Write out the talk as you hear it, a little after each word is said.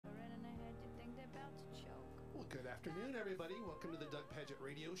afternoon, everybody. Welcome to the Doug Pagitt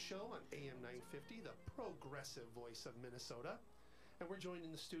Radio Show on AM 950, the progressive voice of Minnesota. And we're joined in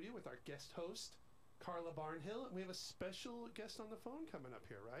the studio with our guest host, Carla Barnhill. And we have a special guest on the phone coming up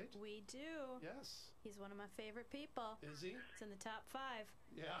here, right? We do. Yes. He's one of my favorite people. Is he? It's in the top 5.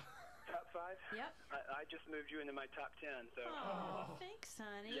 Yeah. Top 5? Yep. I just moved you into my top 10, so... Oh, thanks,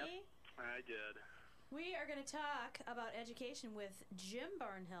 honey. Yep, I did. We are going to talk about education with Jim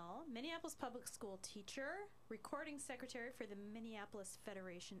Barnhill, Minneapolis Public School teacher, recording secretary for the Minneapolis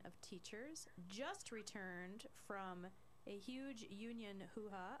Federation of Teachers, just returned from a huge union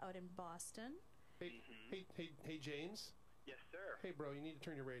hoo-ha out in Boston. Hey, James. Yes, sir. Hey, bro, you need to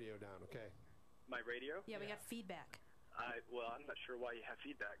turn your radio down, okay? My radio? Yeah, we got feedback. Well, I'm not sure why you have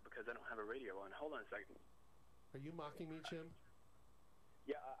feedback, because I don't have a radio on. Hold on a second. Are you mocking me, Jim?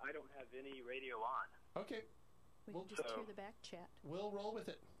 Yeah, I don't have any radio on. Okay. We can just hear the back chat. We'll roll with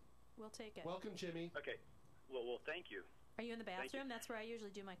it. We'll take it. Welcome, Jimmy. Okay. Well, thank you. Are you in the bathroom? That's where I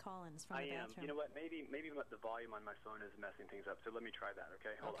usually do my call-ins, from the bathroom. I am. You know what? Maybe the volume on my phone is messing things up, so let me try that,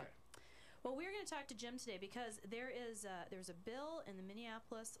 okay? Hold on. Well, we're going to talk to Jim today because there's a bill in the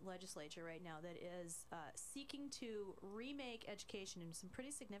Minneapolis legislature right now that is seeking to remake education in some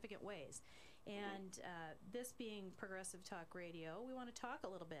pretty significant ways. And this being Progressive Talk Radio, we want to talk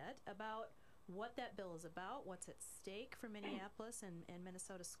a little bit about what that bill is about, what's at stake for Minneapolis and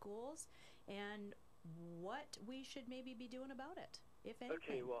Minnesota schools, and what we should maybe be doing about it, if anything.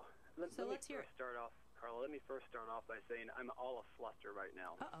 Okay, well, let's hear it. Carla, let me first start off by saying I'm all afluster right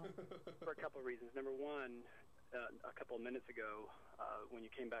now. Uh-oh. For a couple of reasons. Number one, a couple of minutes ago, when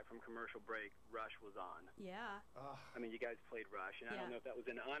you came back from commercial break, Rush was on. Yeah. I mean, you guys played Rush, and I don't know if that was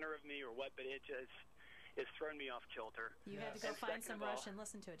in honor of me or what, but it's thrown me off kilter. You had to go find some Rush and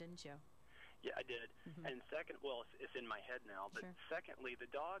listen to it, didn't you? Yeah, I did. Mm-hmm. And second, well, it's in my head now, but secondly, the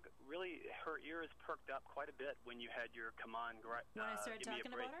dog really, her ears perked up quite a bit when you had your come on, when I started talking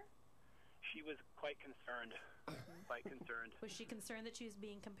about her? She was quite concerned. Quite concerned. Was she concerned that she was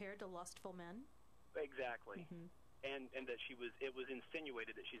being compared to lustful men? Exactly. Mm-hmm. And that it was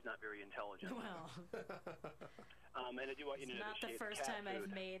insinuated that she's not very intelligent. Well. And I do want you to know that it's not the first time I've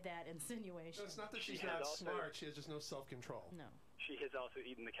made that insinuation. No, it's not that she's not smart. She has just no self-control. No. She has also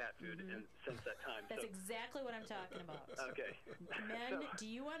eaten the cat food since that time. That's exactly what I'm talking about. Okay. Men, do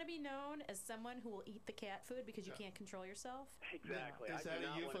you want to be known as someone who will eat the cat food because you can't control yourself? Exactly. No. Is that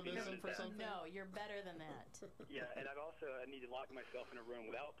a euphemism for something? No, you're better than that. Yeah, and I need to lock myself in a room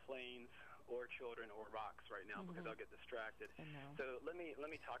without planes or children or rocks right now because I'll get distracted. I know. So let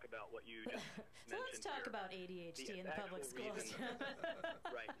me talk about what you just mentioned. So let's talk about ADHD in the public schools.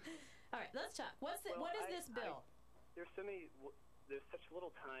 Right. All right, let's talk. What is this bill? There's such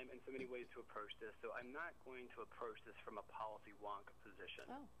little time and so many ways to approach this, so I'm not going to approach this from a policy wonk position.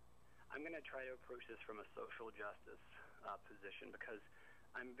 Oh. I'm going to try to approach this from a social justice position because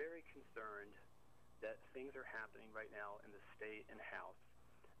I'm very concerned that things are happening right now in the state and House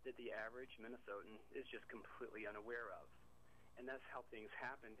that the average Minnesotan is just completely unaware of. And that's how things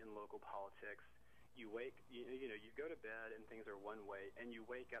happen in local politics. You go to bed and things are one way, and you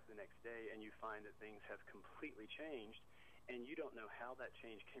wake up the next day and you find that things have completely changed, and you don't know how that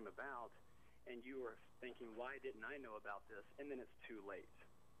change came about, and you are thinking, why didn't I know about this? And then it's too late.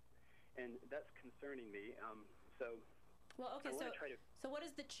 And that's concerning me. So what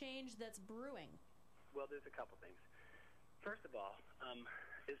is the change that's brewing? Well, there's a couple things. First of all,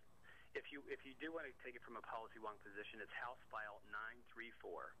 if you do want to take it from a policy wonk position, it's House File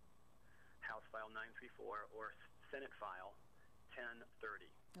 934. House File 934 or Senate File 1030.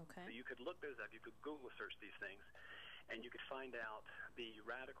 Okay. So you could look those up. You could Google search these things, and you could find out the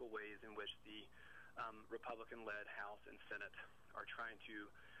radical ways in which the Republican-led House and Senate are trying to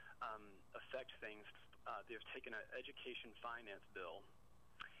affect things. They've taken an education finance bill,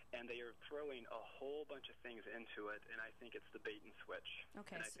 and they are throwing a whole bunch of things into it, and I think it's the bait and switch.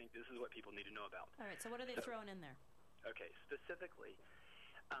 Okay. And I think this is what people need to know about. All right, so what are they throwing in there? Okay, specifically,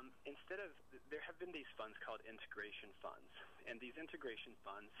 there have been these funds called integration funds, and these integration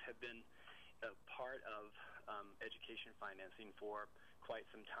funds have been a part of education financing for quite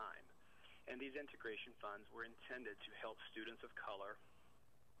some time. And these integration funds were intended to help students of color,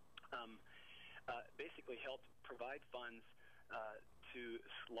 basically help provide funds to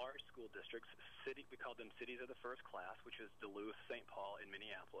large school districts. We call them cities of the first class, which is Duluth, St. Paul, and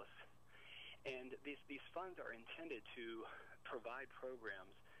Minneapolis. And these funds are intended to provide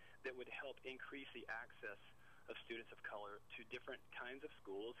programs that would help increase the access of students of color to different kinds of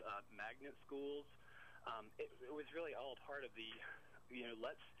schools, magnet schools. It was really all part of the,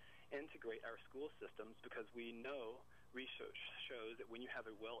 let's integrate our school systems, because we know research shows that when you have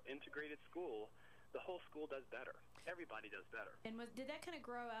a well-integrated school, the whole school does better. Everybody does better. And did that kind of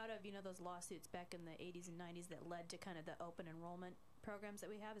grow out of, those lawsuits back in the 80s and 90s that led to kind of the open enrollment programs that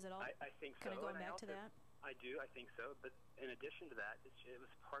we have? Is it all I think so. kind of going back to that? I do. I think so. But in addition to that, it was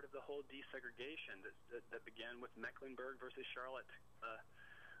part of the whole desegregation that began with Mecklenburg versus Charlotte.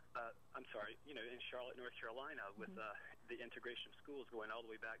 I'm sorry, in Charlotte, North Carolina, with the integration of schools going all the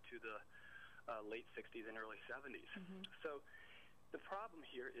way back to the late 60s and early 70s. So the problem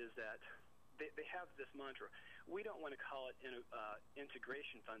here is that they have this mantra. We don't want to call it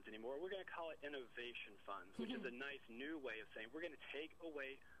integration funds anymore. We're going to call it innovation funds, which is a nice new way of saying we're going to take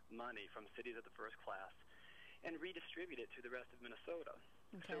away money from cities of the first class and redistribute it to the rest of Minnesota.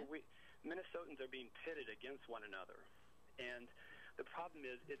 Okay. So Minnesotans are being pitted against one another. And the problem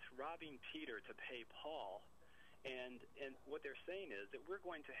is it's robbing Peter to pay Paul. And what they're saying is that we're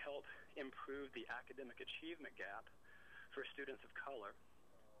going to help improve the academic achievement gap for students of color.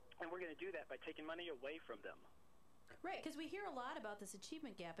 And we're going to do that by taking money away from them. Right, because we hear a lot about this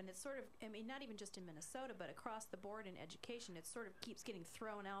achievement gap, and it's sort of, not even just in Minnesota, but across the board in education, it sort of keeps getting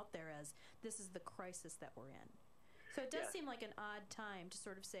thrown out there as this is the crisis that we're in. So it does seem like an odd time to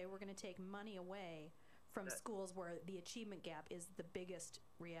sort of say we're going to take money away from schools where the achievement gap is the biggest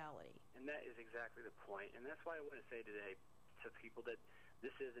reality. And that is exactly the point. And that's why I want to say today to people that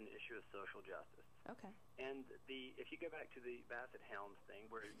this is an issue of social justice. Okay. And if you go back to the Basset Hounds thing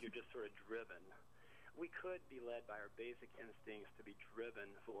where you're just sort of driven, we could be led by our basic instincts to be driven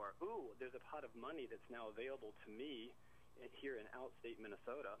for, there's a pot of money that's now available to me here in outstate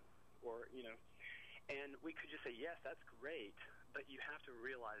Minnesota, or, and we could just say, yes, that's great, but you have to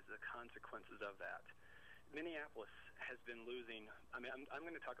realize the consequences of that. Minneapolis has been losing, I'm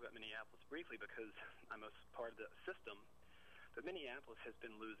going to talk about Minneapolis briefly because I'm a part of the system, but Minneapolis has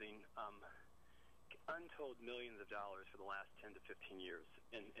been losing untold millions of dollars for the last 10 to 15 years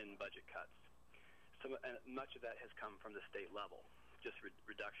in budget cuts. Much of that has come from the state level, just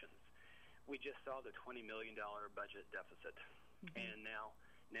reductions. We just saw the $20 million budget deficit, and now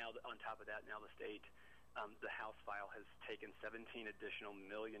on top of that, now the state, the House file has taken $17 additional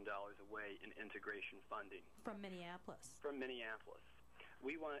million away in integration funding. From Minneapolis.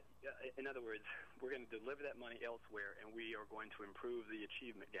 We want, in other words, we're going to deliver that money elsewhere, and we are going to improve the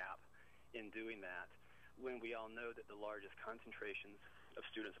achievement gap in doing that, when we all know that the largest concentrations of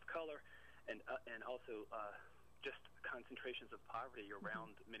students of color and also just concentrations of poverty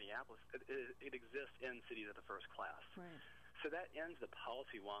around Minneapolis, it exists in cities of the first class. Right. So that ends the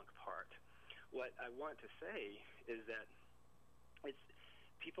policy wonk part. What I want to say is that it's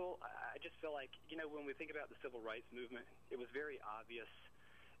people, I just feel like, when we think about the civil rights movement, it was very obvious.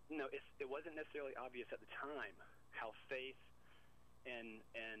 It wasn't necessarily obvious at the time how faith and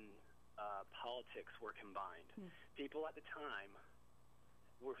politics were combined. People at the time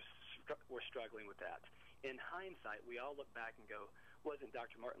were struggling with that. In hindsight, we all look back and go, wasn't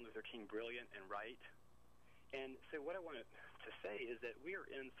Dr. Martin Luther King brilliant and right? And so what I want to say is that we are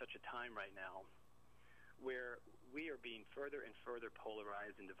in such a time right now where we are being further and further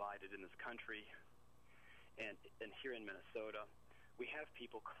polarized and divided in this country. And here in Minnesota, we have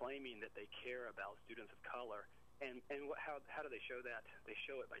people claiming that they care about students of color. And how do they show that? They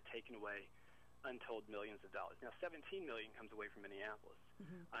show it by taking away untold millions of dollars. Now, $17 million comes away from Minneapolis.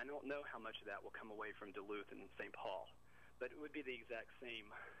 I don't know how much of that will come away from Duluth and St. Paul, but it would be the exact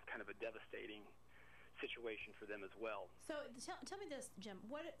same kind of a devastating situation for them as well. So tell me this, Jim.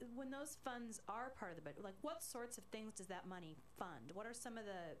 When those funds are part of the budget, like what sorts of things does that money fund? What are some of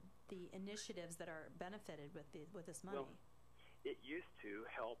the initiatives that are benefited with this money? Well, it used to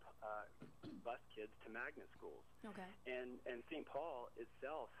help bus kids to magnet schools. Okay. And St. Paul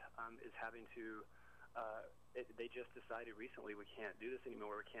itself is having to. They just decided recently we can't do this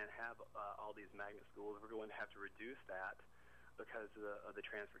anymore. We can't have all these magnet schools. We're going to have to reduce that because of the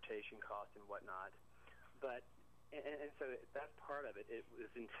transportation cost and whatnot. But and so that's part of it. It was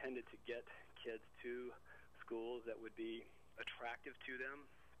intended to get kids to schools that would be attractive to them.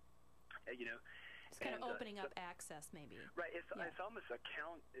 It's kind of opening up access, maybe. Right. It's almost a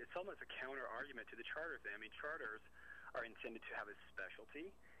counter argument to the charter thing. I mean, charters are intended to have a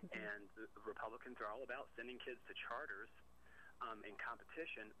specialty, and the Republicans are all about sending kids to charters in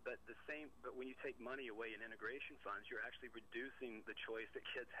competition. But when you take money away in integration funds, you're actually reducing the choice that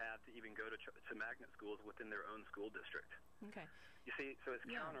kids have to even go to magnet schools within their own school district. Okay. You see, so it's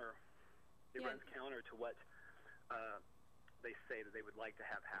counter. It runs counter to what they say that they would like to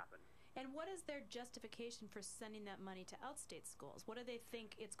have happen. And what is their justification for sending that money to outstate schools? What do they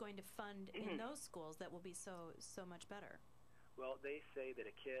think it's going to fund in those schools that will be so much better? Well, they say that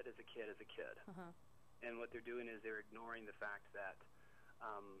a kid is a kid is a kid. And what they're doing is they're ignoring the fact that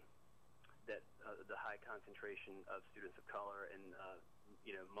that the high concentration of students of color and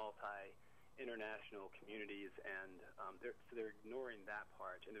multi-international communities, and so they're ignoring that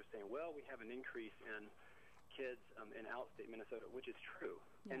part, and they're saying, well, we have an increase in kids in outstate Minnesota, which is true,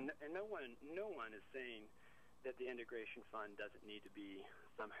 and no one is saying that the integration fund doesn't need to be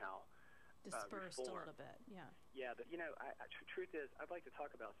somehow dispersed a little bit. Yeah, but truth is, I'd like to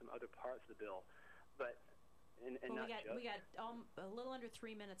talk about some other parts of the bill, but we got a little under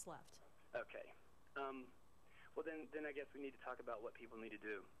 3 minutes left. Okay. Well, then I guess we need to talk about what people need to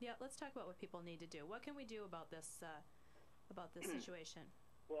do. Yeah, let's talk about what people need to do. What can we do about this situation?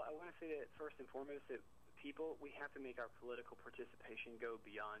 Well, I want to say that first and foremost, that we have to make our political participation go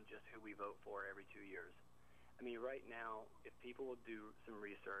beyond just who we vote for every 2 years. I mean, right now, if people will do some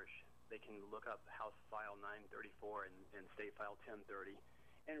research, they can look up House File 934 and State File 1030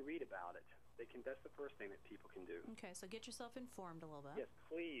 and read about it. That's the first thing that people can do. Okay, so get yourself informed a little bit. Yes,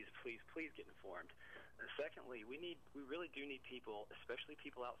 please get informed. Secondly, we really do need people, especially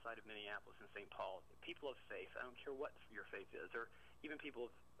people outside of Minneapolis and St. Paul, people of faith. I don't care what your faith is, or even people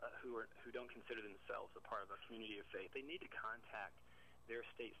who don't consider themselves a part of a community of faith. They need to contact their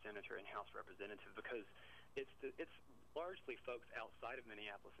state senator and House representative, because it's largely folks outside of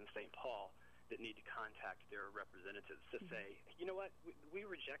Minneapolis and St. Paul that need to contact their representatives to say, you know what, we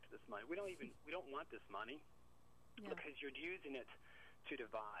reject this money. We don't want this money because you're using it to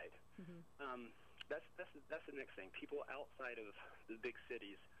divide. That's the next thing. People outside of the big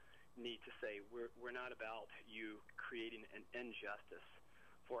cities need to say, we're not about you creating an injustice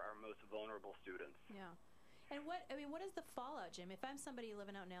for our most vulnerable students. Yeah. And what is the fallout, Jim? If I'm somebody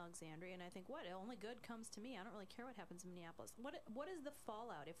living out in Alexandria and I think, what, only good comes to me, I don't really care what happens in Minneapolis. What is the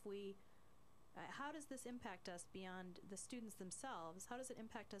fallout if we how does this impact us beyond the students themselves? How does it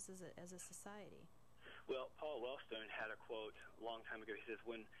impact us as a society? Well, Paul Wellstone had a quote a long time ago. He says,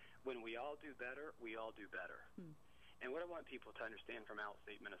 when we all do better, we all do better. And what I want people to understand from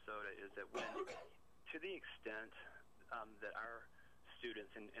outstate Minnesota is that to the extent that our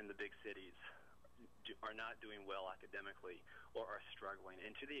students in the big cities are not doing well academically or are struggling,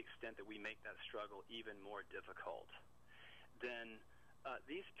 and to the extent that we make that struggle even more difficult, then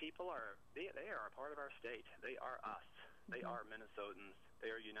these people they are a part of our state. They are us. They are Minnesotans. They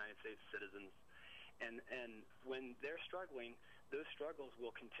are United States citizens. And when they're struggling, those struggles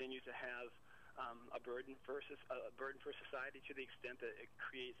will continue to have a burden for society, to the extent that it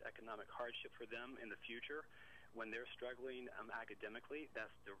creates economic hardship for them in the future. When they're struggling academically,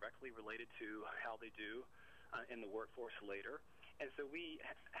 that's directly related to how they do in the workforce later. And so we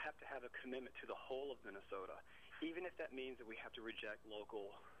have to have a commitment to the whole of Minnesota, even if that means that we have to reject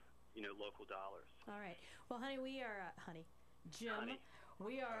local dollars. All right. Well, Jim,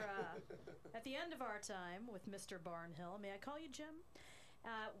 we are at the end of our time with Mr. Barnhill. May I call you Jim?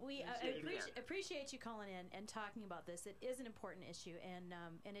 I appreciate you calling in and talking about this. It is an important issue,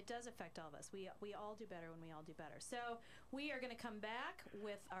 and it does affect all of us. We all do better when we all do better. So we are going to come back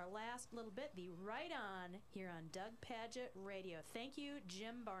with our last little bit, the Right On, here on Doug Pagitt Radio. Thank you,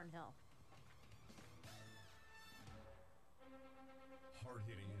 Jim Barnhill.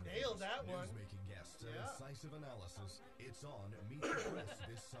 Hard-hitting nailed that one. Newsmaking guests and incisive analysis. It's on Meet the Press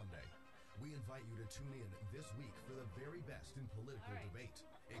this Sunday. We invite you to tune in this week for the very best in political debate,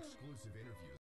 exclusive interviews.